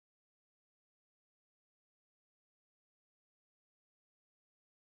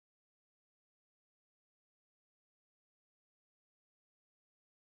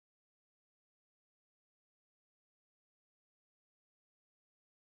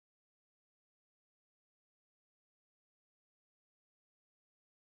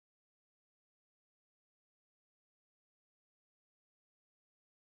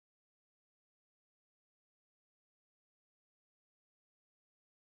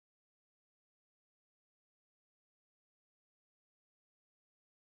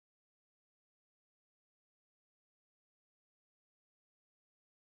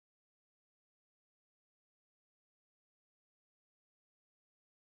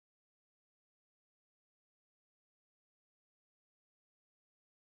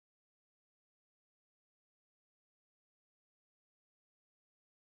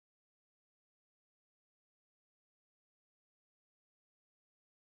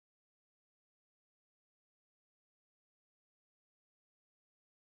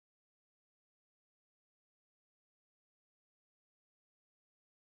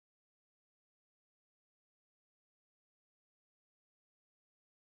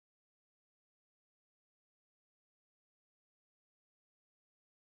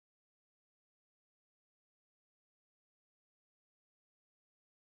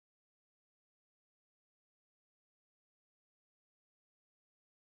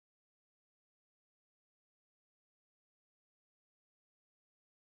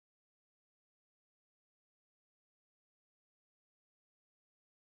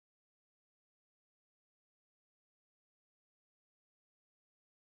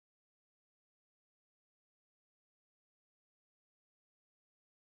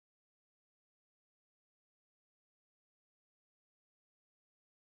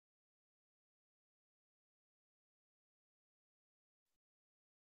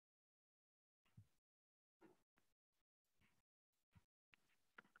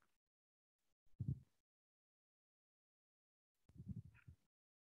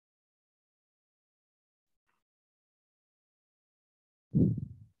Can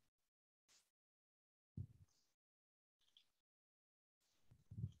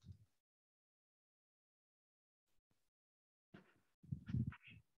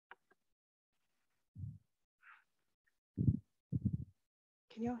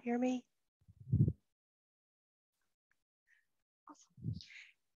y'all hear me?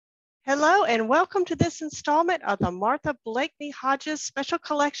 Hello and welcome to this installment of the Martha Blakeney Hodges Special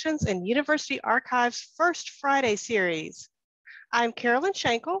Collections and University Archives First Friday series. I'm Carolyn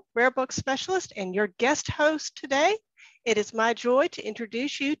Schenkel, Rare Book Specialist and your guest host today. It is my joy to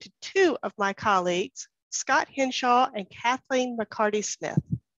introduce you to two of my colleagues, Scott Hinshaw and Kathelene McCarty Smith.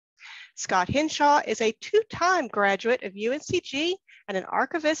 Scott Hinshaw is a two-time graduate of UNCG and an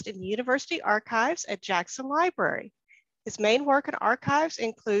archivist in University Archives at Jackson Library. His main work in archives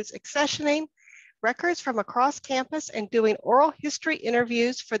includes accessioning records from across campus and doing oral history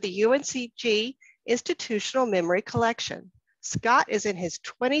interviews for the UNCG Institutional Memory Collection. Scott is in his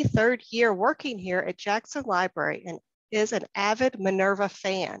 23rd year working here at Jackson Library and is an avid Minerva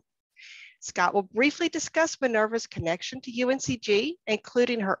fan. Scott will briefly discuss Minerva's connection to UNCG,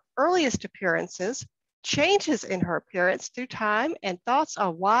 including her earliest appearances, changes in her appearance through time, and thoughts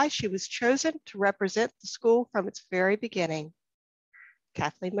on why she was chosen to represent the school from its very beginning.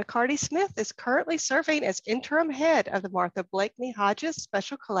 Kathelene McCarty Smith is currently serving as interim head of the Martha Blakeney Hodges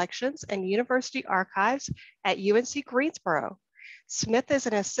Special Collections and University Archives at UNC Greensboro. Smith is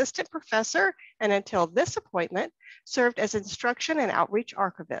an assistant professor and until this appointment served as instruction and outreach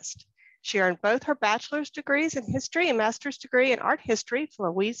archivist. She earned both her bachelor's degrees in history and master's degree in art history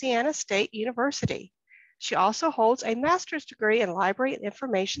from Louisiana State University. She also holds a master's degree in library and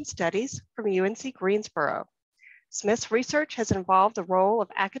information studies from UNC Greensboro. Smith's research has involved the role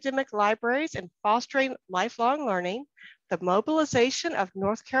of academic libraries in fostering lifelong learning, the mobilization of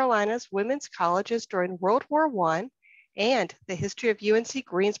North Carolina's women's colleges during World War I, and the history of UNC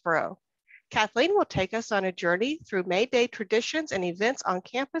Greensboro. Kathelene will take us on a journey through May Day traditions and events on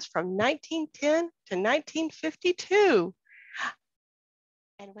campus from 1910 to 1952.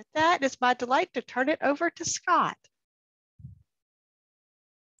 And with that, it's my delight to turn it over to Scott.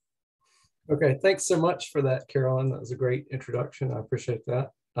 Okay, thanks so much for that, Carolyn. That was a great introduction. I appreciate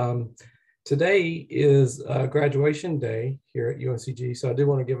that. Today is graduation day here at UNCG, so I do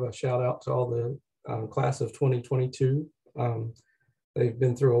want to give a shout out to all the class of 2022. They've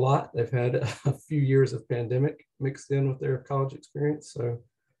been through a lot. They've had a few years of pandemic mixed in with their college experience, so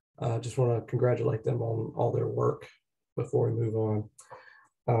I just want to congratulate them on all their work before we move on.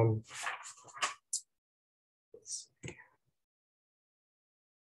 Let's see.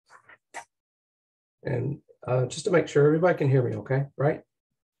 And just to make sure everybody can hear me okay, right?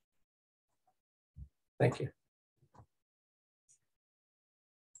 Thank you.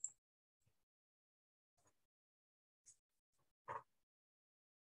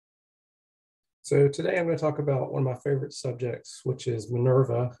 So today I'm going to talk about one of my favorite subjects, which is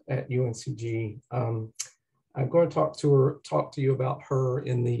Minerva at UNCG. I'm going to talk to you about her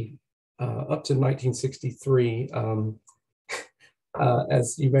in the up to 1963.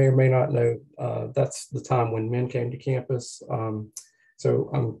 As you may or may not know, that's the time when men came to campus.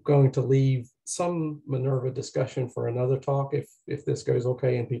 So I'm going to leave some Minerva discussion for another talk if this goes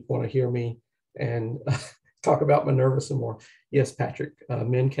okay and people want to hear me and talk about Minerva some more. Yes, Patrick,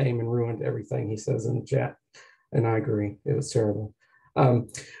 men came and ruined everything, he says in the chat, and I agree, it was terrible.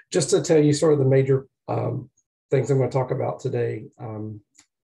 Just to tell you sort of the major things I'm going to talk about today.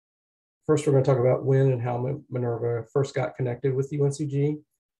 First, we're going to talk about when and how Minerva first got connected with UNCG,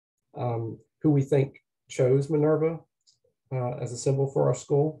 who we think chose Minerva as a symbol for our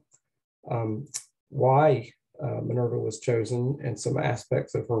school, why Minerva was chosen and some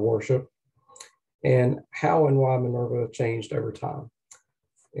aspects of her worship, and how and why Minerva changed over time.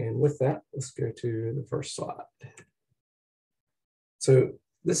 And with that, let's go to the first slide. So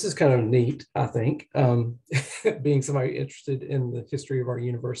this is kind of neat, I think, being somebody interested in the history of our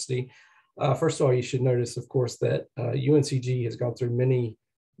university. First of all, you should notice, of course, that UNCG has gone through many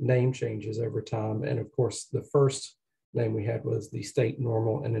name changes over time. And of course, the first name we had was the State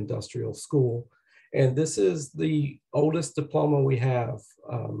Normal and Industrial School. And this is the oldest diploma we have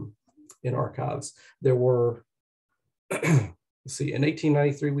in archives. There were, let's see, in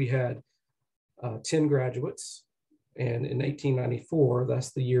 1893, we had 10 graduates. And in 1894,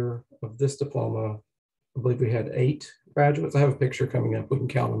 that's the year of this diploma, I believe we had 8 graduates. I have a picture coming up. We can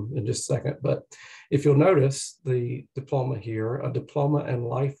count them in just a second. But if you'll notice the diploma here, a diploma and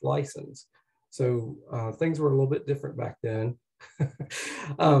life license. So things were a little bit different back then.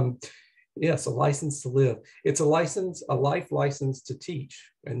 Yes, a license to live. It's a license, a life license to teach.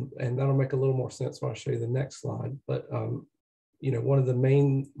 And that'll make a little more sense when I show you the next slide. But one of the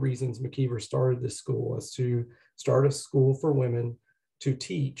main reasons McKeever started this school was to start a school for women to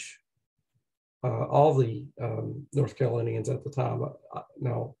teach all the North Carolinians at the time.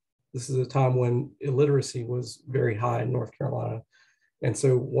 Now, this is a time when illiteracy was very high in North Carolina. And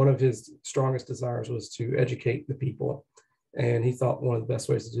so one of his strongest desires was to educate the people. And he thought one of the best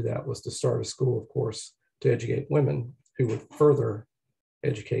ways to do that was to start a school, of course, to educate women who would further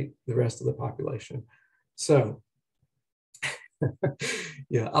educate the rest of the population. So,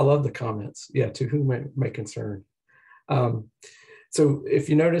 yeah, I love the comments. Yeah, to whom may concern. So if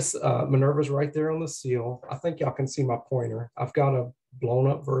you notice, Minerva's right there on the seal. I think y'all can see my pointer. I've got a blown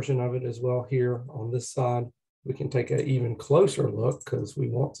up version of it as well here on this side. We can take an even closer look because we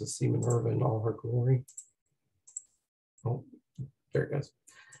want to see Minerva in all her glory. Oh, there it goes.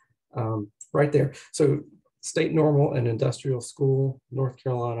 Right there. So State Normal and Industrial School, North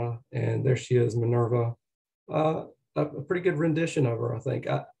Carolina. And there she is, Minerva. A pretty good rendition of her, I think.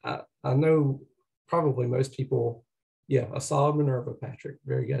 I know probably most people, yeah, a solid Minerva, Patrick.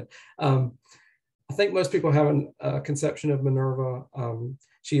 Very good. I think most people have a conception of Minerva.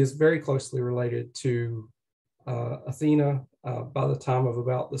 She is very closely related to Athena. By the time of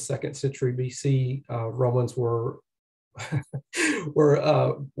about the 2nd century BC, Romans were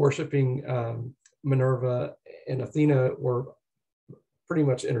worshiping Minerva, and Athena were pretty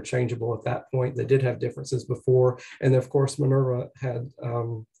much interchangeable at that point. They did have differences before, and of course Minerva had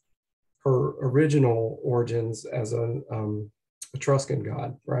her original origins as an Etruscan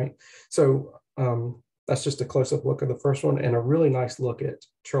god, right? So that's just a close-up look at the first one, and a really nice look at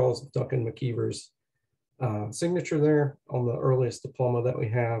Charles Duncan McKeever's signature there on the earliest diploma that we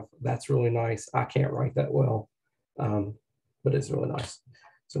have. That's really nice. I can't write that well, but it's really nice.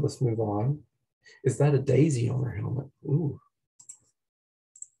 So let's move on. Is that a daisy on her helmet? Ooh.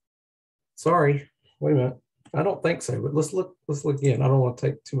 Sorry, wait a minute. I don't think so, but let's look again. I don't want to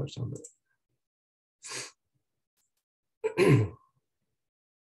take too much time.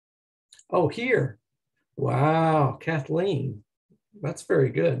 Oh, here. Wow, Kathleen. That's very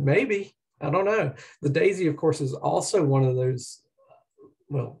good. Maybe. I don't know. The daisy, of course, is also one of those,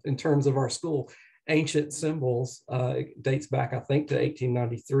 well, in terms of our school, ancient symbols. It dates back, I think, to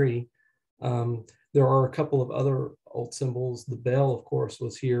 1893. There are a couple of other old symbols. The bell, of course,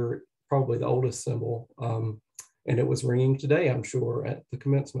 was here, probably the oldest symbol. And it was ringing today, I'm sure, at the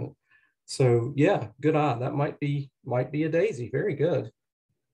commencement. So yeah, good eye. That might be a daisy. Very good.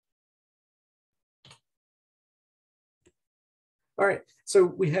 All right, so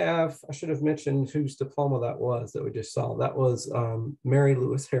we have, I should have mentioned whose diploma that was that we just saw. That was Mary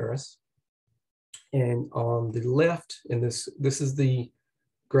Lewis Harris. And on the left, and this is the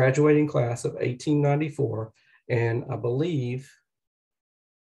graduating class of 1894. And I believe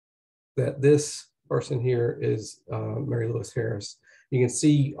that this person here is Mary Lewis Harris. You can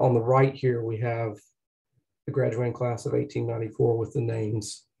see on the right here, we have the graduating class of 1894 with the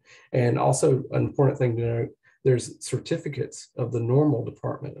names. And also an important thing to note, there's certificates of the normal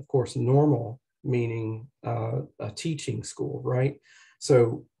department. Of course, normal meaning a teaching school, right?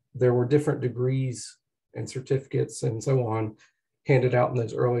 So there were different degrees and certificates and so on handed out in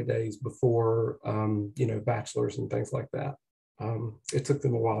those early days before, bachelors and things like that. It took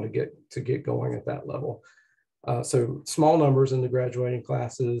them a while to get going at that level. So small numbers in the graduating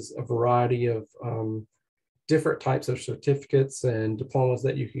classes, a variety of different types of certificates and diplomas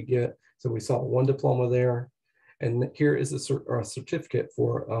that you could get. So we saw one diploma there. And here is a certificate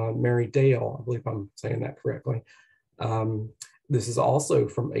for Mary Dale. I believe I'm saying that correctly. This is also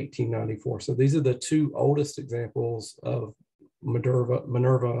from 1894. So these are the two oldest examples of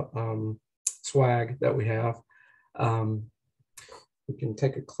Minerva swag that we have. We can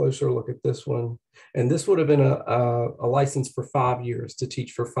take a closer look at this one. And this would have been a license for 5 years, to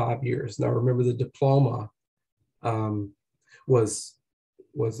teach for 5 years. Now remember, the diploma was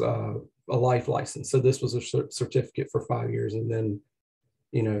a life license. So this was a certificate for 5 years, and then,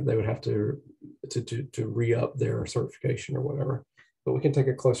 they would have to re-up their certification or whatever. But we can take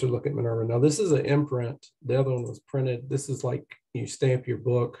a closer look at Minerva. Now this is an imprint. The other one was printed. This is like you stamp your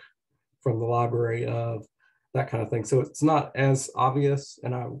book from the library of, that kind of thing. So it's not as obvious,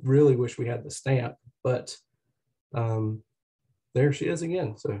 and I really wish we had the stamp, but there she is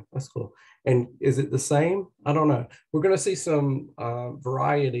again. So that's cool. And is it the same? I don't know. We're going to see some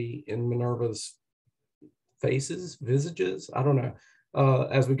variety in Minerva's faces, visages. I don't know,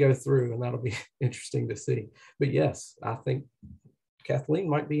 as we go through, and that'll be interesting to see. But yes, I think Kathleen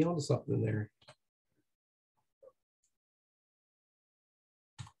might be onto something there.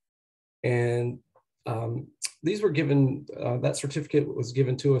 And these were given, that certificate was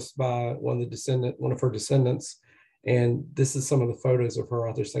given to us by one of her descendants And this is some of the photos of her.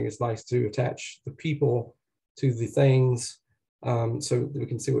 I just think it's nice to attach the people to the things so that we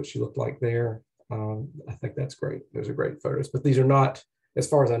can see what she looked like there. I think that's great. Those are great photos, but these are not, as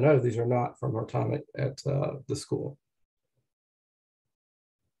far as I know, these are not from her time at the school.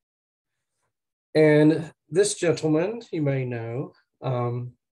 And this gentleman, you may know,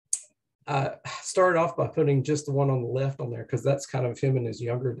 I started off by putting just the one on the left on there because that's kind of him in his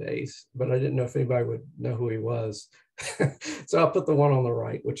younger days, but I didn't know if anybody would know who he was. So I put the one on the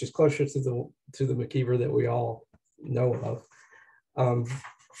right, which is closer to the McKeever that we all know of.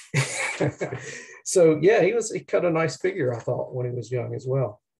 So yeah, he cut a nice figure, I thought, when he was young as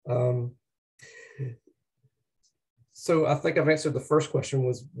well. So I think I've answered the first question,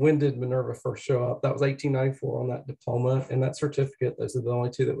 was when did Minerva first show up? That was 1894 on that diploma and that certificate. Those are the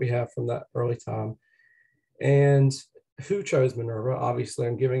only two that we have from that early time. And who chose Minerva? Obviously,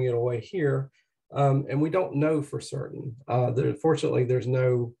 I'm giving it away here. And we don't know for certain. Fortunately, there's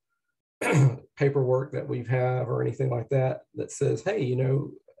no paperwork that we have or anything like that that says, hey, you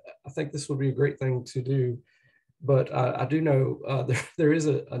know, I think this would be a great thing to do. But I do know there is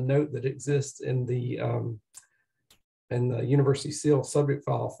a note that exists in the University Seal subject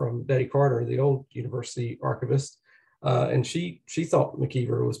file from Betty Carter, the old university archivist. And she thought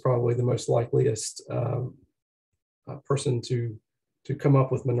McKeever was probably the most likeliest person to come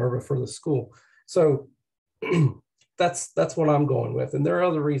up with Minerva for the school. So that's what I'm going with. And there are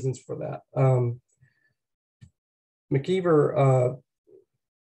other reasons for that. McKeever,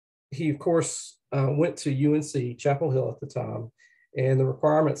 he of course went to UNC, Chapel Hill at the time, and the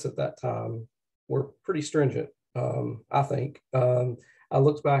requirements at that time were pretty stringent. I think. I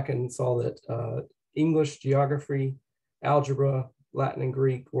looked back and saw that English, geography, algebra, Latin, and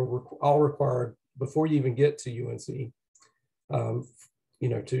Greek were all required before you even get to UNC, you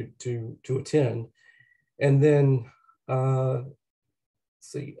know, to attend. And then, UNC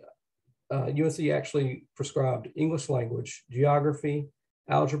actually prescribed English language, geography,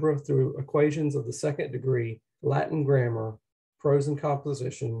 algebra through equations of the second degree, Latin grammar, prose and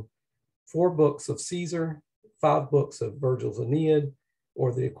composition, 4 books of Caesar, 5 books of Virgil's Aeneid,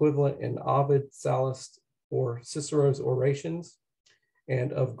 or the equivalent in Ovid, Sallust, or Cicero's Orations,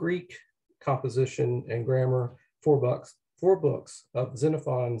 and of Greek composition and grammar, 4 books of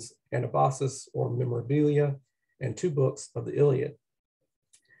Xenophon's Anabasis or Memorabilia, and 2 books of the Iliad.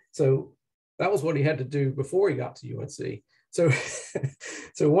 So that was what he had to do before he got to UNC. So,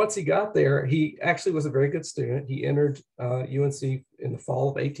 so once he got there, he actually was a very good student. He entered UNC in the fall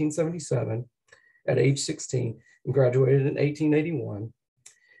of 1877 at age 16 and graduated in 1881.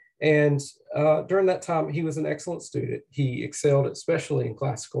 And during that time, he was an excellent student. He excelled especially in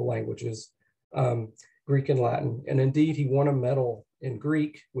classical languages, Greek and Latin. And indeed, he won a medal in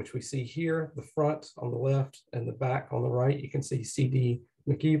Greek, which we see here, the front on the left and the back on the right. You can see C.D.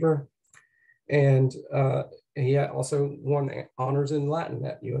 McKeever. And he also won honors in Latin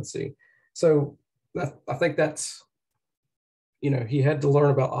at UNC. So I think that's, you know, he had to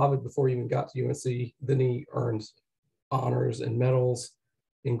learn about Ovid before he even got to UNC. Then he earned honors and medals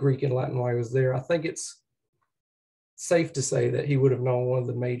in Greek and Latin while he was there. I think it's safe to say that he would have known one of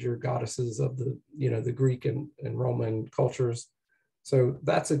the major goddesses of the, you know, the Greek and Roman cultures. So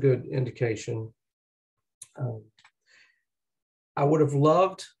that's a good indication. I would have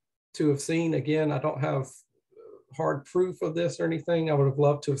loved to have seen, again, I don't have hard proof of this or anything. I would have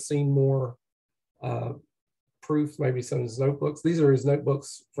loved to have seen more proof, maybe some of his notebooks. These are his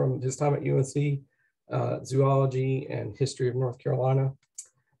notebooks from his time at UNC, zoology and history of North Carolina.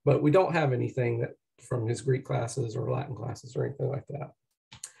 But we don't have anything that from his Greek classes or Latin classes or anything like that.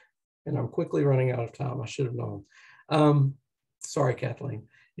 And I'm quickly running out of time. I should have known. Sorry, Kathelene.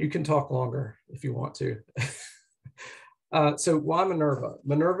 You can talk longer if you want to. So why Minerva?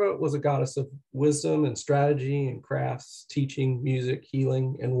 Minerva was a goddess of wisdom and strategy and crafts, teaching, music,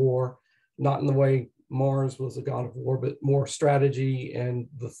 healing, and war. Not in the way Mars was a god of war, but more strategy and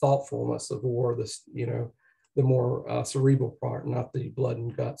the thoughtfulness of war, this, you know, the more cerebral part, not the blood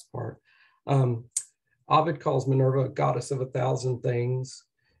and guts part. Ovid calls Minerva a goddess of 1,000 things.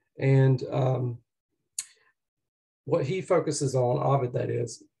 And what he focuses on, Ovid that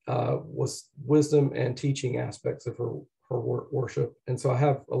is, was wisdom and teaching aspects of her worship. And so I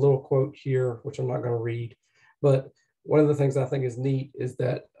have a little quote here, which I'm not going to read, but one of the things I think is neat is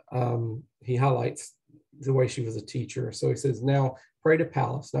that he highlights the way she was a teacher. So he says, now pray to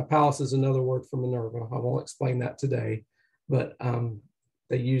Pallas. Now Pallas is another word for Minerva. I won't explain that today, but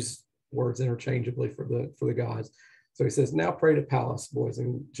they use words interchangeably for the gods. So he says, now pray to Pallas, boys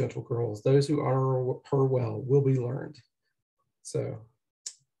and gentle girls. Those who honor her well will be learned. So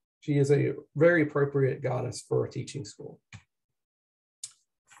She is a very appropriate goddess for a teaching school.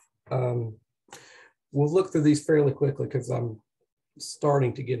 We'll look through these fairly quickly because I'm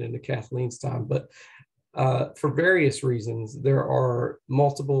starting to get into Kathelene's time, but for various reasons, there are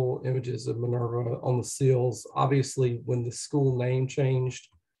multiple images of Minerva on the seals. Obviously, when the school name changed,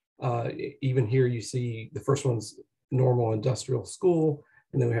 even here you see the first one's Normal Industrial School,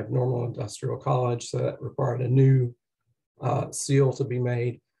 and then we have Normal Industrial College, so that required a new seal to be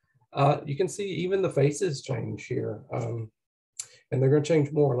made. You can see even the faces change here, and they're going to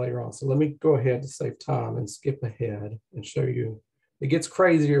change more later on. So let me go ahead to save time and skip ahead and show you. It gets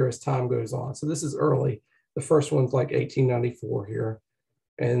crazier as time goes on. So this is early. The first one's like 1894 here,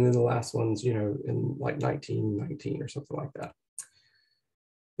 and then the last one's, you know, in like 1919 or something like that.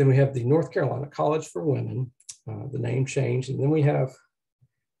 Then we have the North Carolina College for Women. The name changed, and then we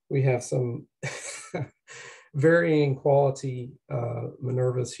have some varying quality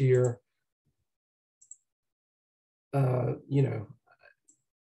Minervas here. You know,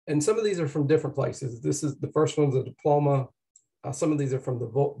 and some of these are from different places. This is the first one's a diploma. Some of these are from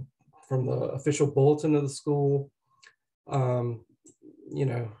the official bulletin of the school. You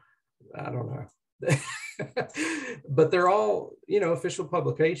know, I don't know, but they're all, you know, official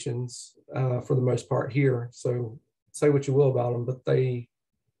publications for the most part here. So say what you will about them, but they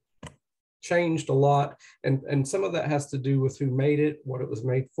changed a lot, and some of that has to do with who made it, what it was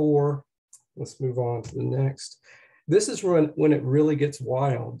made for. Let's move on to the next. This is when it really gets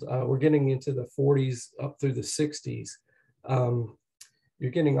wild. We're getting into the 40s up through the 60s.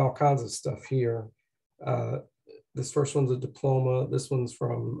 You're getting all kinds of stuff here. This first one's a diploma. This one's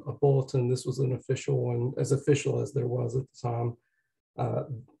from a bulletin. This was an official one, as official as there was at the time.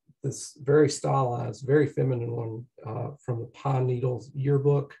 This very stylized, very feminine one from the Pine Needles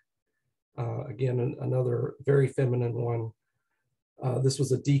yearbook. Again, another very feminine one. This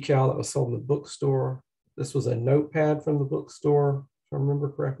was a decal that was sold in the bookstore. This was a notepad from the bookstore, if I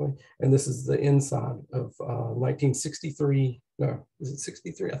remember correctly. And this is the inside of 1963. No, is it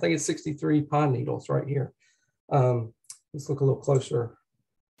 63? I think it's 63 Pine Needles right here. Let's look a little closer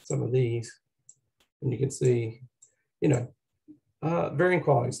at some of these. And you can see, you know, varying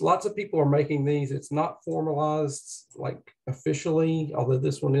qualities. Lots of people are making these. It's not formalized like officially, although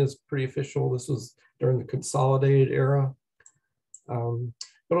this one is pretty official. This was during the consolidated era.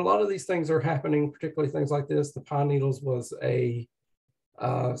 But a lot of these things are happening, particularly things like this. The Pine Needles was a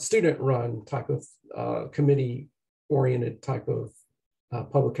student-run type of committee-oriented type of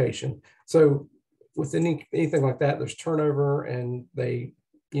publication. So with anything like that, there's turnover, and they,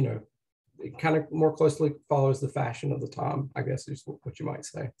 you know, it kind of more closely follows the fashion of the time, I guess is what you might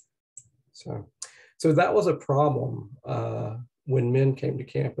say. So that was a problem when men came to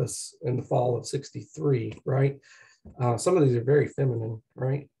campus in the fall of '63, right? Some of these are very feminine,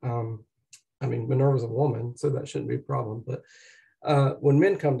 right? I mean, Minerva's a woman, so that shouldn't be a problem. But when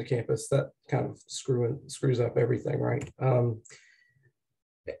men come to campus, that kind of screws up everything, right?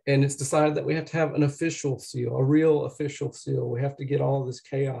 And it's decided that we have to have an official seal, a real official seal. We have to get all this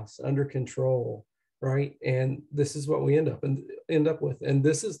chaos under control, right? And this is what we end up with. And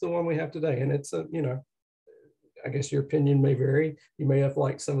this is the one we have today. And it's a, you know, I guess your opinion may vary. You may have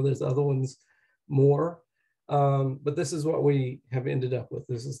liked some of those other ones more. But this is what we have ended up with.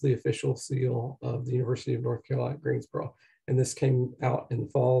 This is the official seal of the University of North Carolina at Greensboro. And this came out in the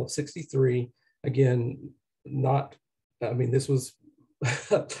fall of '63. Again, I mean, this was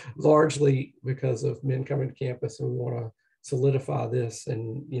largely because of men coming to campus, and we want to solidify this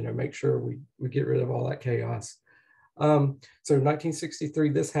and, you know, make sure we get rid of all that chaos. So 1963,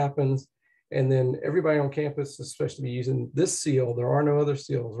 this happens. And then everybody on campus is supposed to be using this seal. There are no other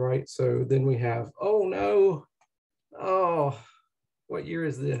seals, right? So then we have, oh no, oh, what year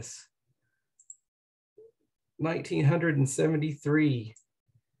is this? 1973,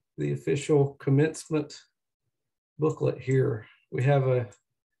 the official commencement booklet here. We have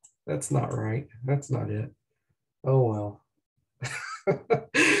that's not right. That's not it. Oh, well.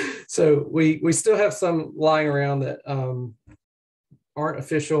 So we still have some lying around that aren't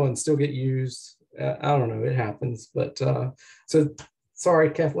official and still get used. I don't know, it happens. But so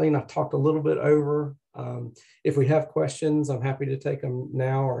sorry, Kathelene, I've talked a little bit over. If we have questions, I'm happy to take them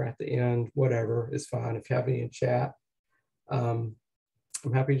now or at the end, whatever is fine. If you have any in chat, I'm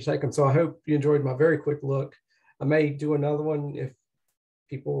happy to take them. So I hope you enjoyed my very quick look. I may do another one if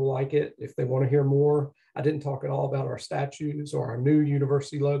people like it, if they want to hear more. I didn't talk at all about our statues or our new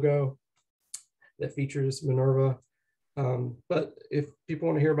university logo that features Minerva. But if people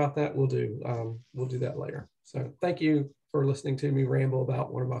want to hear about that, we'll do that later. So thank you for listening to me ramble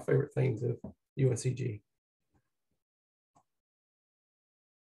about one of my favorite things of UNCG.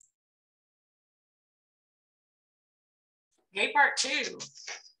 Gay part 2.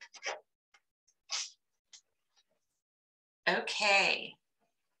 Okay.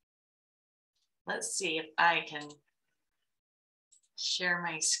 Let's see if I can share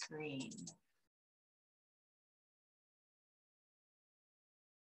my screen.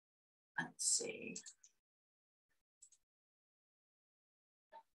 Let's see.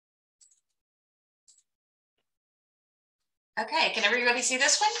 Okay, can everybody see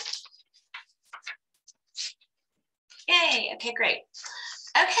this one? Yay, okay, great.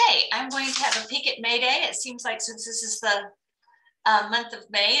 Okay, I'm going to have a peek at May Day. It seems like since this is the month of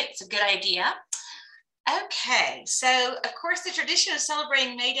May, it's a good idea. Okay, so of course the tradition of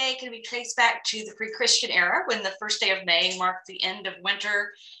celebrating May Day can be traced back to the pre-Christian era, when the first day of May marked the end of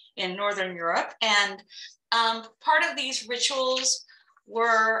winter in Northern Europe. And part of these rituals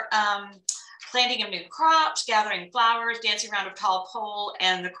were planting of new crops, gathering flowers, dancing around a tall pole,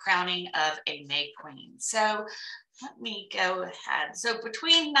 and the crowning of a May Queen. So let me go ahead. So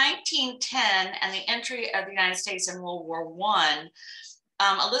between 1910 and the entry of the United States in World War I,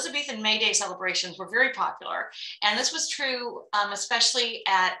 Elizabethan May Day celebrations were very popular. And this was true, especially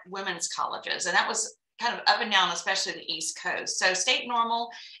at women's colleges. And that was kind of up and down, especially the East Coast. So State Normal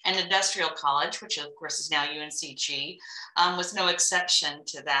and Industrial College, which of course is now UNCG, was no exception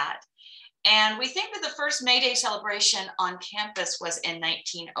to that. And we think that the first May Day celebration on campus was in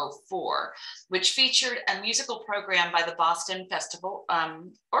 1904, which featured a musical program by the Boston Festival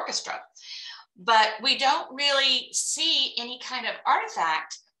Orchestra. But we don't really see any kind of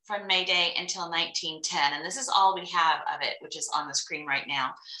artifact from May Day until 1910. And this is all we have of it, which is on the screen right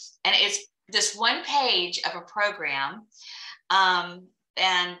now. And it's this one page of a program.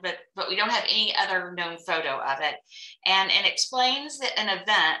 But we don't have any other known photo of it. And it explains that an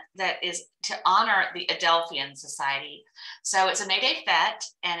event that is to honor the Adelphian Society. So it's a May Day fete,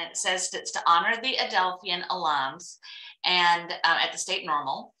 and it says it's to honor the Adelphian alums and at the State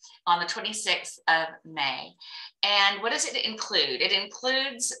Normal on the 26th of May. And what does it include? It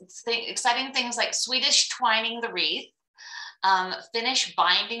includes exciting things like Swedish twining the wreath, Finnish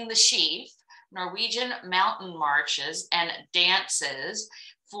binding the sheaf, Norwegian mountain marches and dances,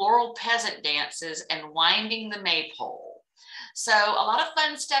 floral peasant dances, and winding the maypole. So a lot of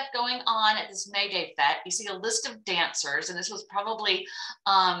fun stuff going on at this May Day fete. You see a list of dancers, and this was probably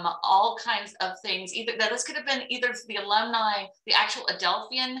all kinds of things. This could have been either the alumni, the actual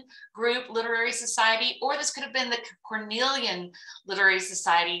Adelphian group literary society, or this could have been the Cornelian Literary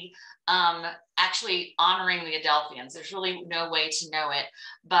Society actually honoring the Adelphians. There's really no way to know it,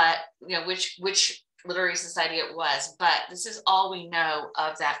 but you know which literary society it was. But this is all we know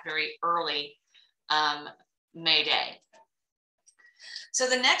of that very early May Day. So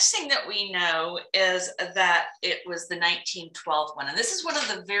the next thing that we know is that it was the 1912 one. And this is one of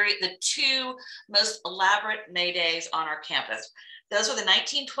the two most elaborate May Days on our campus. Those were the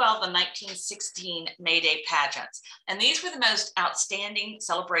 1912 and 1916 May Day pageants. And these were the most outstanding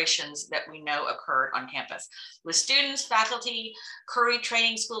celebrations that we know occurred on campus, with students, faculty, Curry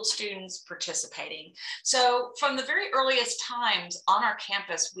Training School students participating. So from the very earliest times on our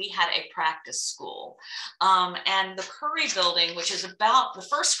campus, we had a practice school. And the Curry building, which is about the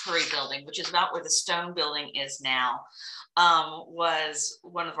first Curry building, which is about where the stone building is now, was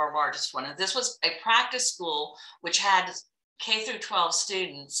one of our largest ones. This was a practice school which had K through 12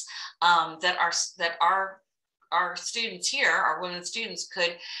 students that our students here, our women students,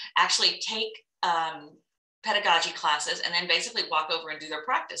 could actually take pedagogy classes and then basically walk over and do their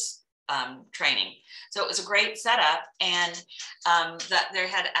practice training. So it was a great setup, and that they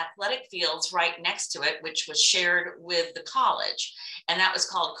had athletic fields right next to it, which was shared with the college, and that was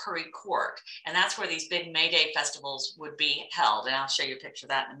called Curry Court. And that's where these big May Day festivals would be held. And I'll show you a picture of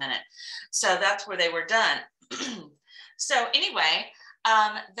that in a minute. So that's where they were done. So anyway,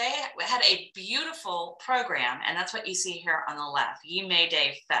 they had a beautiful program, and that's what you see here on the left, Ye May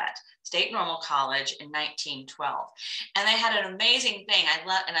Day Fete, State Normal College in 1912. And they had an amazing thing.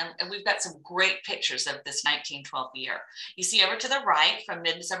 And we've got some great pictures of this 1912 year. You see over to the right, From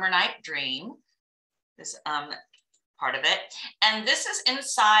Midsummer Night Dream, this part of it. And this is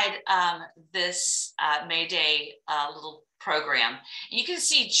inside this May Day little program. And you can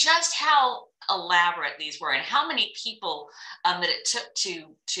see just how elaborate these were and how many people that it took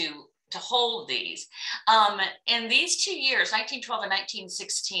to hold these. In these 2 years, 1912 and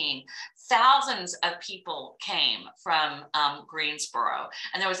 1916, thousands of people came from Greensboro,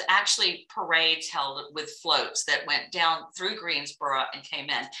 and there was actually parades held with floats that went down through Greensboro and came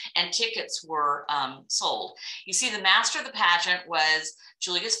in, and tickets were sold. You see, the master of the pageant was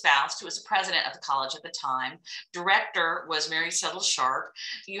Julius Faust, who was the president of the college at the time. Director was Mary Settle Sharp.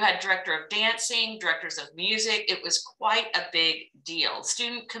 You had director of dancing, directors of music. It was quite a big deal.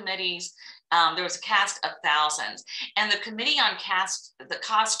 Student committees, there was a cast of thousands. And the committee on the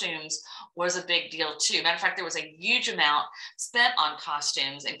costumes was a big deal too. Matter of fact, there was a huge amount spent on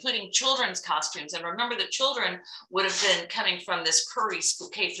costumes, including children's costumes. And remember, the children would have been coming from this Curry school,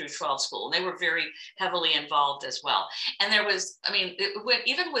 K through 12 school, and they were very heavily involved as well. And there was, I mean, it went,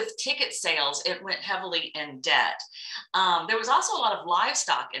 even with ticket sales, it went heavily in debt. There was also a lot of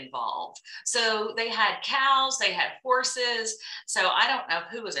livestock involved. So they had cows, they had horses. So I don't know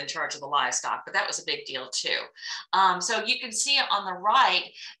who was in charge of the livestock, but that was a big deal too. So you can see on the right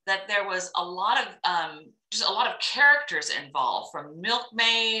that there was a lot of just a lot of characters involved, from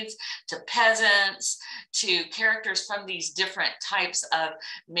milkmaids to peasants to characters from these different types of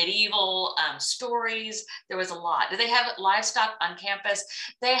medieval stories. There was a lot. Did they have livestock on campus?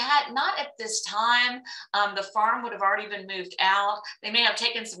 They had not at this time. The farm would have already been moved out. They may have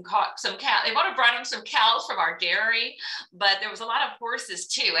taken some cows. They might have brought in some cows from our dairy, but there was a lot of horses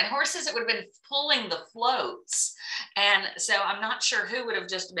too. And horses that would have been pulling the floats. And so I'm not sure who would have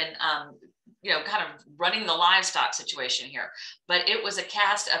just been kind of running the livestock situation here, but it was a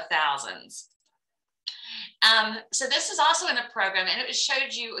cast of thousands. So this is also in the program, and it was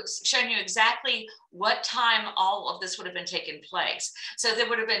showing you exactly what time all of this would have been taking place. So there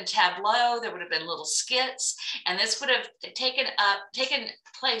would have been tableau, there would have been little skits, and this would have taken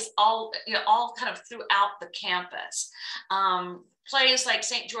place all kind of throughout the campus. Plays like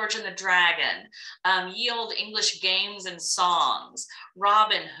St. George and the Dragon, Ye Olde English Games and Songs,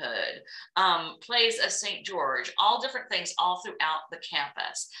 Robin Hood, plays of St. George, all different things all throughout the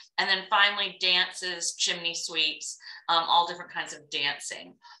campus. And then finally dances, chimney sweeps, all different kinds of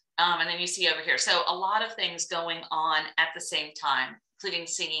dancing. And then you see over here, so a lot of things going on at the same time, including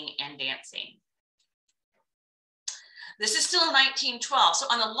singing and dancing. This is still 1912. So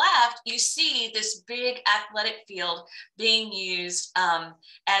on the left, you see this big athletic field being used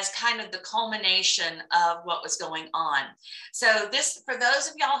as kind of the culmination of what was going on. So this, for those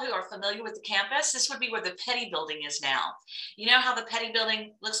of y'all who are familiar with the campus, this would be where the Petty building is now. You know how the Petty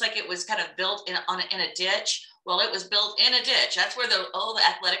building looks like it was kind of built in a ditch? Well, it was built in a ditch. That's where the old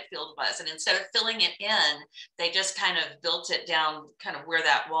athletic field was. And instead of filling it in, they just kind of built it down kind of where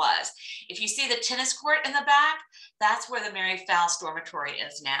that was. If you see the tennis court in the back, that's where the Mary Faust dormitory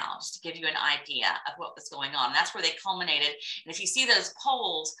is now, just to give you an idea of what was going on. That's where they culminated. And if you see those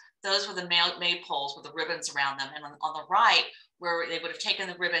poles, those were the May poles with the ribbons around them. And on the right, where they would have taken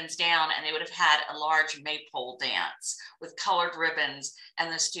the ribbons down and they would have had a large maypole dance with colored ribbons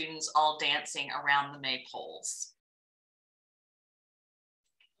and the students all dancing around the maypoles.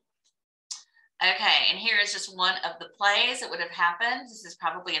 Okay, and here is just one of the plays that would have happened. This is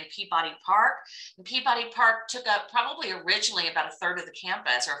probably in Peabody Park. And Peabody Park took up probably originally about a third of the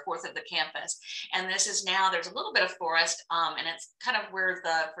campus or a fourth of the campus. And this is now, there's a little bit of forest, and it's kind of where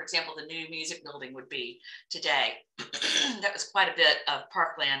for example, the new music building would be today. That was quite a bit of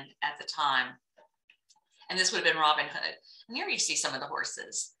parkland at the time. And this would have been Robin Hood. And here you see some of the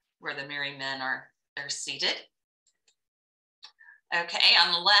horses where the merry men are seated. Okay,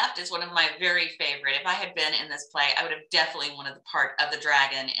 on the left is one of my very favorite. If I had been in this play, I would have definitely wanted the part of the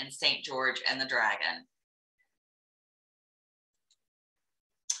dragon in St. George and the Dragon.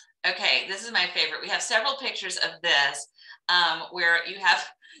 Okay, this is my favorite. We have several pictures of this where you have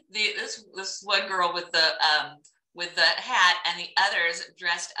this one girl with the hat and the others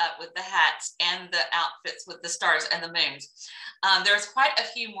dressed up with the hats and the outfits with the stars and the moons. There's quite a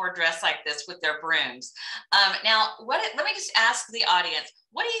few more dressed like this with their brooms. Now, let me just ask the audience,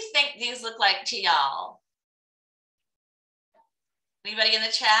 what do you think these look like to y'all? Anybody in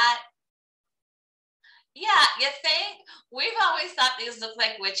the chat? Yeah, you think? We've always thought these look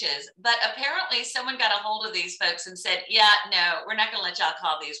like witches, but apparently someone got a hold of these folks and said, yeah, no, we're not gonna let y'all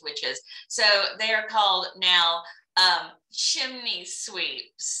call these witches. So they are called now chimney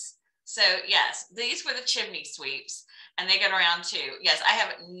sweeps. So yes, these were the chimney sweeps and they get around too. Yes, I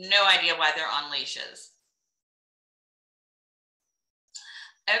have no idea why they're on leashes.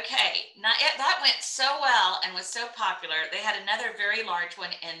 Okay, that went so well and was so popular. They had another very large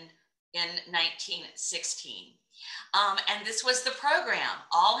one in 1916. And this was the program,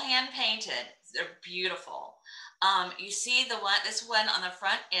 all hand painted. They're beautiful. You see this one on the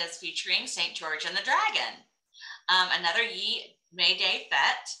front is featuring St. George and the Dragon. Another May Day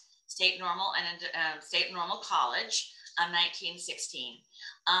Fete. State Normal and State Normal College, 1916.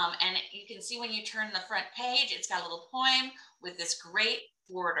 And you can see when you turn the front page, it's got a little poem with this great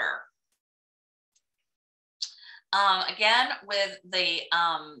border. Again, with the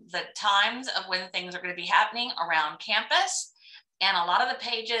times of when things are going to be happening around campus. And a lot of the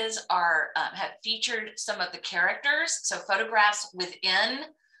pages are have featured some of the characters, so photographs within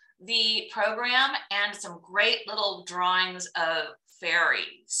the program and some great little drawings of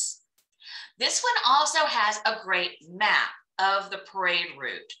fairies. This one also has a great map of the parade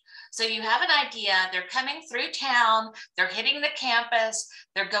route. So you have an idea, they're coming through town, they're hitting the campus,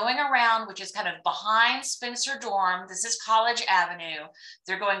 they're going around, which is kind of behind Spencer Dorm. This is College Avenue.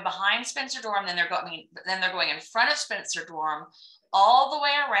 They're going behind Spencer Dorm, then they're going in front of Spencer Dorm, all the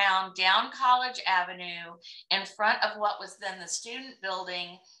way around down College Avenue, in front of what was then the student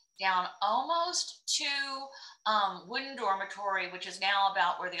building, down almost to Wooden Dormitory, which is now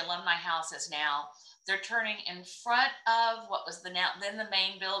about where the Alumni House is now. They're turning in front of what was then the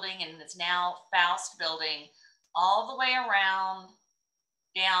main building, and it's now Faust Building, all the way around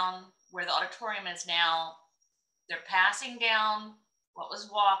down where the auditorium is now. They're passing down what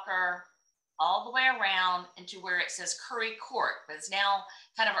was Walker, all the way around into where it says Curry Court, but it's now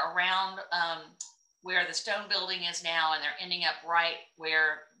kind of around where the stone building is now, and they're ending up right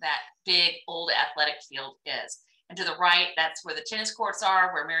where that big old athletic field is. And to the right, that's where the tennis courts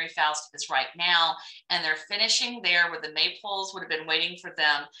are, where Mary Faust is right now. And they're finishing there where the maypoles would have been waiting for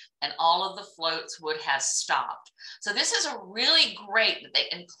them, and all of the floats would have stopped. So this is a really great that they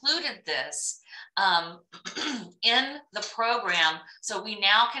included this in the program. So we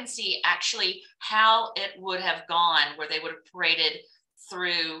now can see actually how it would have gone, where they would have paraded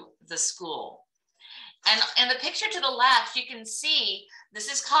through the school. And in the picture to the left, you can see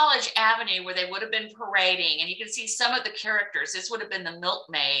this is College Avenue where they would have been parading, and you can see some of the characters. This would have been the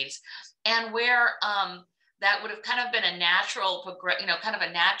milkmaids, and where that would have kind of been a natural, kind of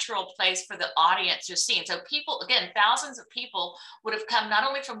a natural place for the audience to see. And so people, again, thousands of people would have come not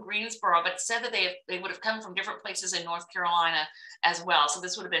only from Greensboro, but said that they would have come from different places in North Carolina as well. So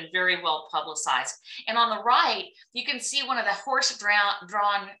this would have been very well publicized. And on the right, you can see one of the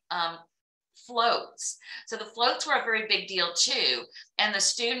horse-drawn floats. So the floats were a very big deal too. And the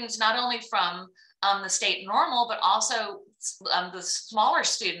students, not only from the State Normal, but also the smaller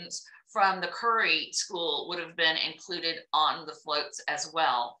students from the Curry School would have been included on the floats as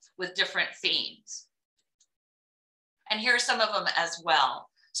well, with different themes. And here are some of them as well.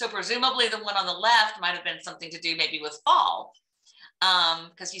 So presumably the one on the left might have been something to do maybe with fall,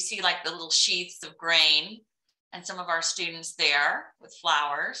 because you see like the little sheaths of grain and some of our students there with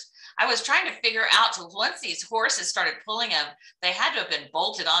flowers. I was trying to figure out, so once these horses started pulling them, they had to have been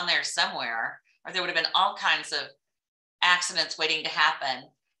bolted on there somewhere, or there would have been all kinds of accidents waiting to happen.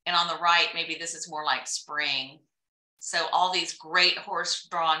 And on the right, maybe this is more like spring. So all these great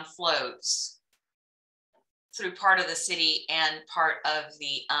horse-drawn floats through part of the city and part of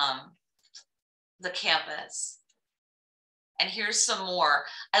the campus. And here's some more.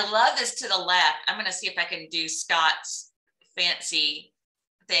 I love this to the left. I'm going to see if I can do Scott's fancy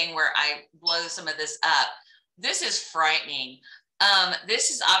thing where I blow some of this up. This is frightening.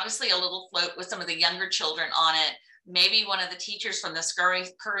 This is obviously a little float with some of the younger children on it, maybe one of the teachers from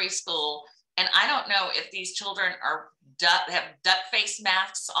the Curry School. And I don't know if these children have duck face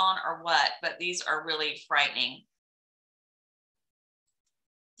masks on or what, but these are really frightening.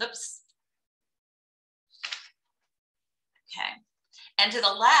 Oops. Okay, and to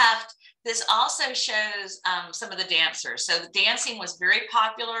the left, this also shows some of the dancers. So the dancing was very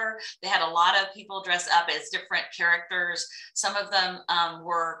popular. They had a lot of people dress up as different characters. Some of them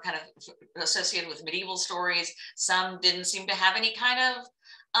were kind of associated with medieval stories. Some didn't seem to have any kind of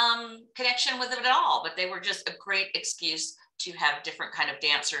connection with it at all, but they were just a great excuse to have different kind of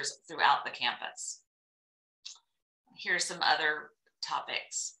dancers throughout the campus. Here's some other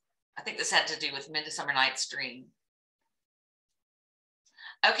topics. I think this had to do with Midsummer Night's Dream.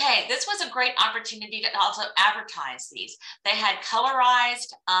 Okay, this was a great opportunity to also advertise these. They had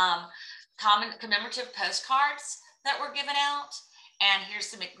colorized commemorative postcards that were given out. And here's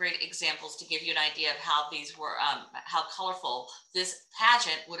some great examples to give you an idea of how these were, how colorful this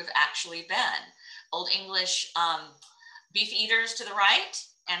pageant would have actually been. Old English beef eaters to the right,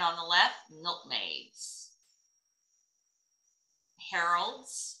 and on the left, milkmaids.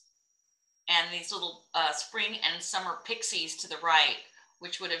 Heralds, and these little spring and summer pixies to the right,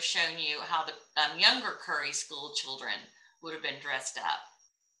 which would have shown you how the younger Curry School children would have been dressed up.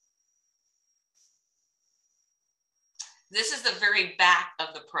 This is the very back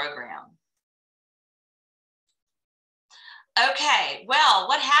of the program. Okay, well,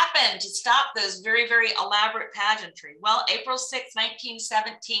 what happened to stop those very, very elaborate pageantry? Well, April 6,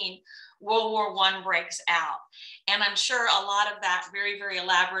 1917, World War I breaks out. And I'm sure a lot of that very, very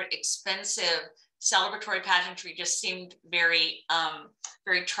elaborate, expensive celebratory pageantry just seemed very,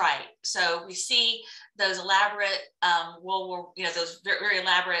 very trite. So we see those elaborate those very, very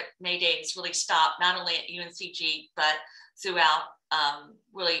elaborate May Days really stop, not only at UNCG, but throughout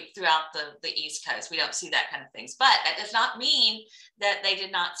really throughout the East Coast. We don't see that kind of things, but that does not mean that they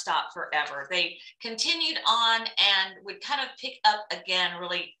did not stop forever. They continued on and would kind of pick up again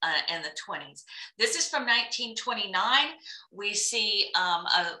really in the 20s. This is from 1929. We see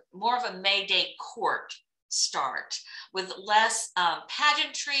more of a May Day court start with less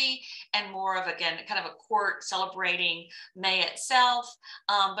pageantry and more of, again, kind of a court celebrating May itself,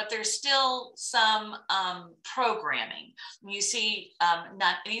 but there's still some programming. You see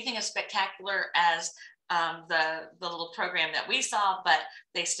not anything as spectacular as the little program that we saw, but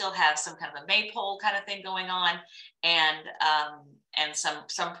they still have some kind of a maypole kind of thing going on, and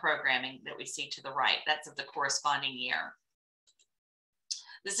some programming that we see to the right. That's of the corresponding year.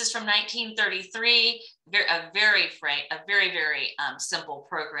 This is from 1933, a very simple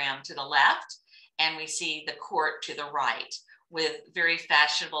program to the left, and we see the court to the right with very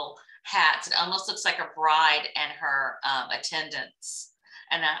fashionable hats. It almost looks like a bride and her attendants,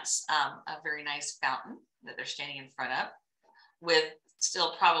 and that's a very nice fountain that they're standing in front of, with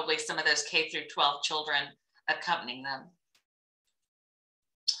still probably some of those K through 12 children accompanying them.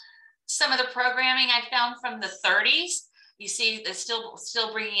 Some of the programming I found from the 30s. You see, they're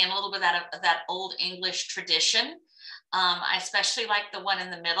still bringing in a little bit of that old English tradition. I especially like the one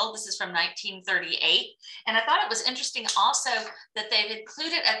in the middle. This is from 1938. And I thought it was interesting also that they've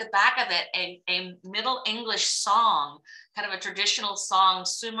included at the back of it a Middle English song, kind of a traditional song,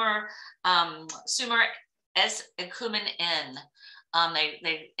 Sumer es Ekumen in.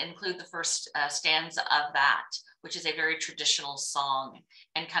 They include the first stanza of that, which is a very traditional song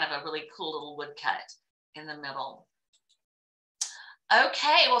and kind of a really cool little woodcut in the middle.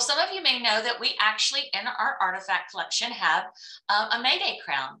 Okay, well, some of you may know that we actually, in our artifact collection, have a May Day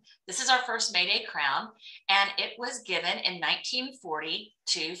crown. This is our first May Day crown, and it was given in 1940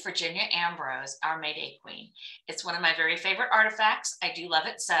 to Virginia Ambrose, our May Day Queen. It's one of my very favorite artifacts. I do love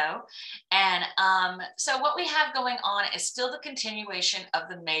it so. And so what we have going on is still the continuation of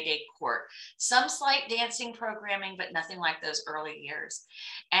the May Day Court. Some slight dancing programming, but nothing like those early years.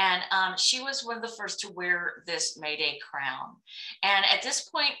 And she was one of the first to wear this May Day crown. And at this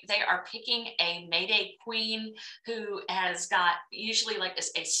point, they are picking a May Day Queen who has got usually like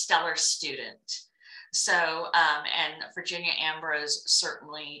a stellar student. So, and Virginia Ambrose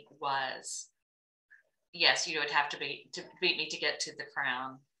certainly was. Yes, you would have to beat me to get to the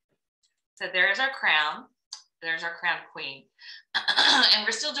crown. So there's our crown. There's our crown queen. And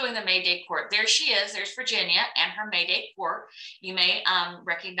we're still doing the May Day court. There she is. There's Virginia and her May Day court. You may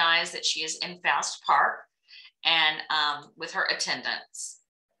recognize that she is in Faust Park and with her attendants.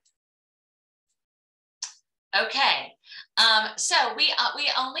 Okay, so we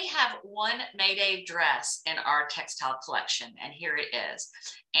only have one May Day dress in our textile collection, and here it is.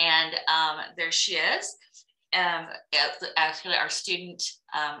 And there she is. Actually, our student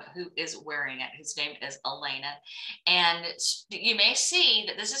who is wearing it, whose name is Elena. And you may see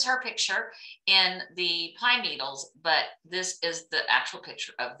that this is her picture in the pine needles, but this is the actual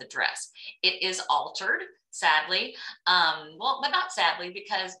picture of the dress. It is altered, sadly, well, but not sadly,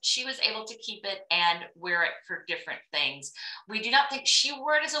 because she was able to keep it and wear it for different things. We do not think she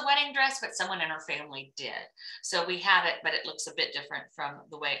wore it as a wedding dress, but someone in her family did. So we have it, but it looks a bit different from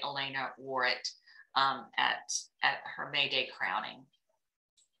the way Elena wore it at her May Day crowning.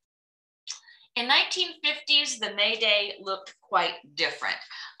 In 1950s, the May Day looked quite different.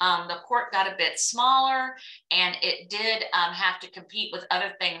 The court got a bit smaller, and it did have to compete with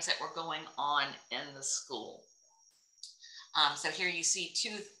other things that were going on in the school. So here you see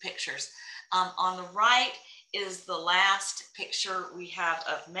two pictures. On the right is the last picture we have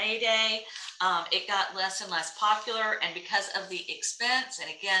of May Day. It got less and less popular, and because of the expense, and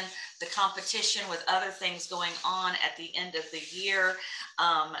again, the competition with other things going on at the end of the year,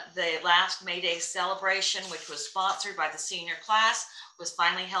 the last May Day celebration, which was sponsored by the senior class, was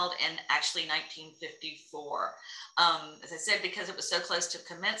finally held in actually 1954. As I said, because it was so close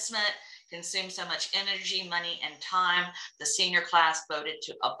to commencement, consumed so much energy, money, and time, the senior class voted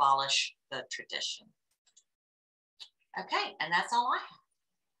to abolish the tradition. Okay, and that's all I have.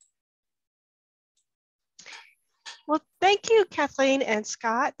 Well, thank you, Kathleen and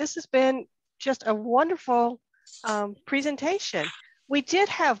Scott. This has been just a wonderful presentation. We did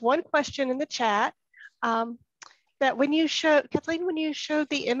have one question in the chat, and that when you showed, Kathelene, when you showed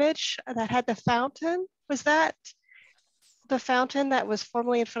the image that had the fountain, was that the fountain that was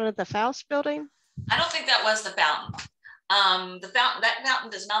formerly in front of the Faust building? I don't think that was the fountain. That fountain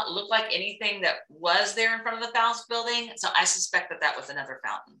does not look like anything that was there in front of the Faust building. So I suspect that that was another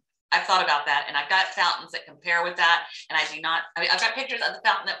fountain. I've thought about that, and I've got fountains that compare with that. And I've got pictures of the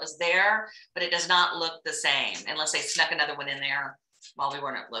fountain that was there, but it does not look the same unless they snuck another one in there while we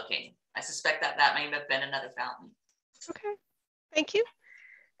weren't looking. I suspect that that may have been another fountain. Okay, thank you.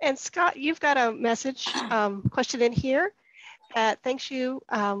 And Scott, you've got a message question in here that thanks you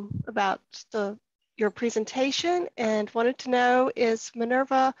about your presentation, and wanted to know, is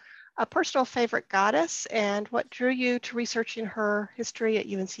Minerva a personal favorite goddess, and what drew you to researching her history at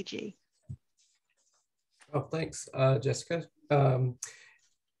UNCG? Oh, thanks, Jessica.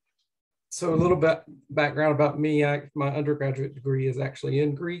 So a little bit background about me. My undergraduate degree is actually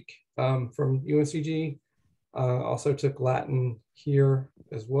in Greek from UNCG. Also took Latin here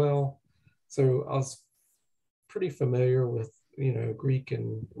as well. So I was pretty familiar with, Greek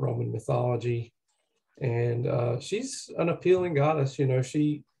and Roman mythology. And she's an appealing goddess.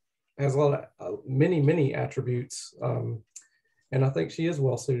 She has a lot of many attributes. And I think she is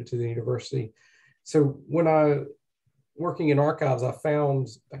well suited to the university. So when working in archives, I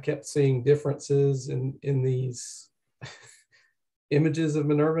kept seeing differences in these images of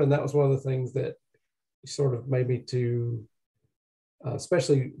Minerva. And that was one of the things that sort of made me to,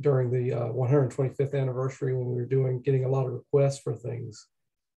 especially during the 125th anniversary, when we were getting a lot of requests for things,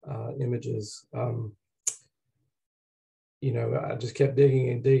 images. I just kept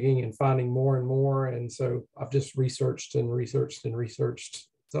digging and finding more and more. And so I've just researched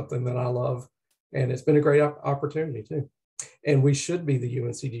something that I love. And it's been a great opportunity too. And we should be the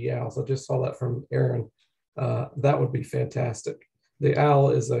UNCG Owls. I just saw that from Aaron. That would be fantastic. The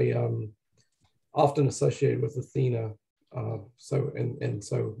owl is often associated with Athena. So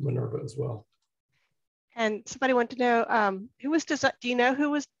Minerva as well. And somebody wanted to know, do you know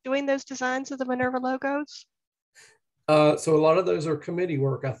who was doing those designs of the Minerva logos? So a lot of those are committee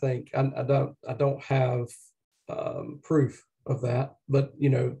work, I think. I don't have proof of that, but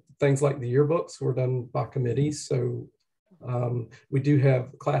things like the yearbooks were done by committees. So we do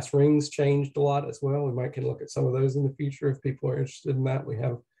have class rings changed a lot as well. We can look at some of those in the future if people are interested in that. We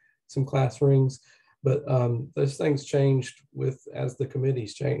have some class rings, but those things changed as the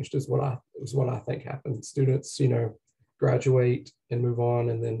committees changed is what I think happened. Students, graduate and move on,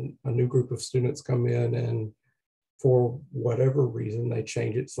 and then a new group of students come in, and for whatever reason, they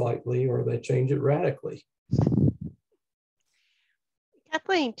change it slightly or they change it radically.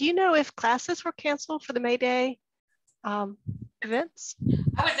 Kathelene, do you know if classes were canceled for the May Day events?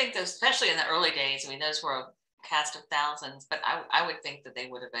 I would think that, especially in the early days, those were a cast of thousands, but I would think that they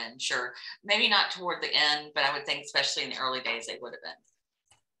would have been, sure. Maybe not toward the end, but I would think especially in the early days, they would have been.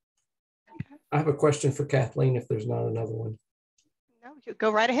 Okay. I have a question for Kathelene if there's not another one. No, you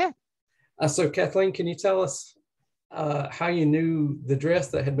go right ahead. So Kathelene, can you tell us how you knew the dress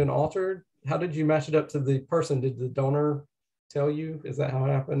that had been altered? How did you match it up to the person? Did the donor tell you? Is that how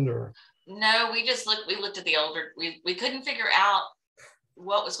it happened? Or no, we looked at the older, we couldn't figure out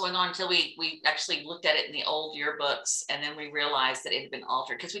what was going on until we actually looked at it in the old yearbooks, and then we realized that it had been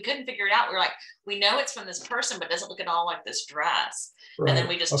altered because we couldn't figure it out. We were like, we know it's from this person, but it doesn't look at all like this dress. Right. And then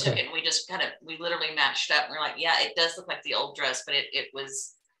we just took it and we literally matched up. And we're like, yeah, it does look like the old dress, but it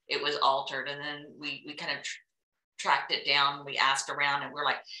was altered. And then we kind of tracked it down. We asked around, and we're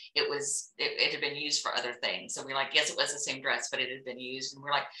like, it had been used for other things. So we're like, yes, it was the same dress, but it had been used. And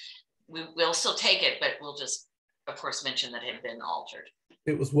we're like, we'll still take it, but we'll just, of course, mention that it had been altered.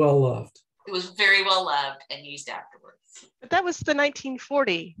 It was well loved. It was very well loved and used afterwards. But that was the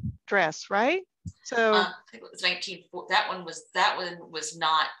 1940 dress, right? So I think it was 1940. That one was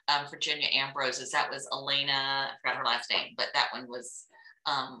not Virginia Ambrose's. That was Elena. I forgot her last name, but that one was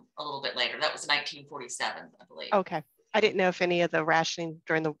a little bit later. That was 1947, I believe. Okay. I didn't know if any of the rationing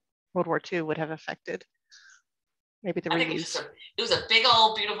during the World War II would have affected maybe the reuse. It was a big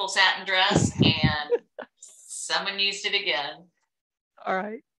old beautiful satin dress, and someone used it again. All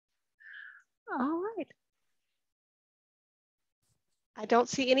right. I don't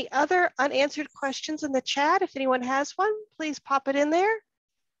see any other unanswered questions in the chat. If anyone has one, please pop it in there.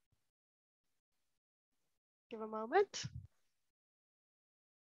 Give a moment.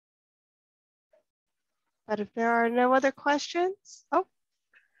 But if there are no other questions,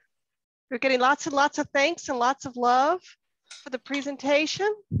 we're getting lots and lots of thanks and lots of love for the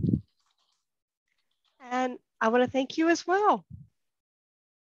presentation. And I want to thank you as well.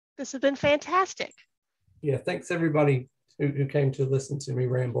 This has been fantastic. Yeah, thanks everybody who came to listen to me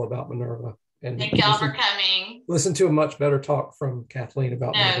ramble about Minerva. and thank y'all for coming. Listen to a much better talk from Kathelene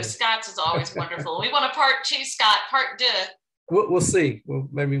about May Day. Scott's is always wonderful. We want a part 2, Scott, part 2. We'll see. Well,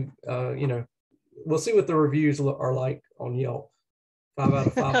 maybe, we'll see what the reviews are like on Yelp. 5 out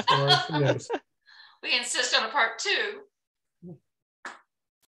of 5 stars. Who knows? We insist on a part 2.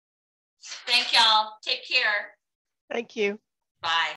 Thank y'all. Take care. Thank you. Bye.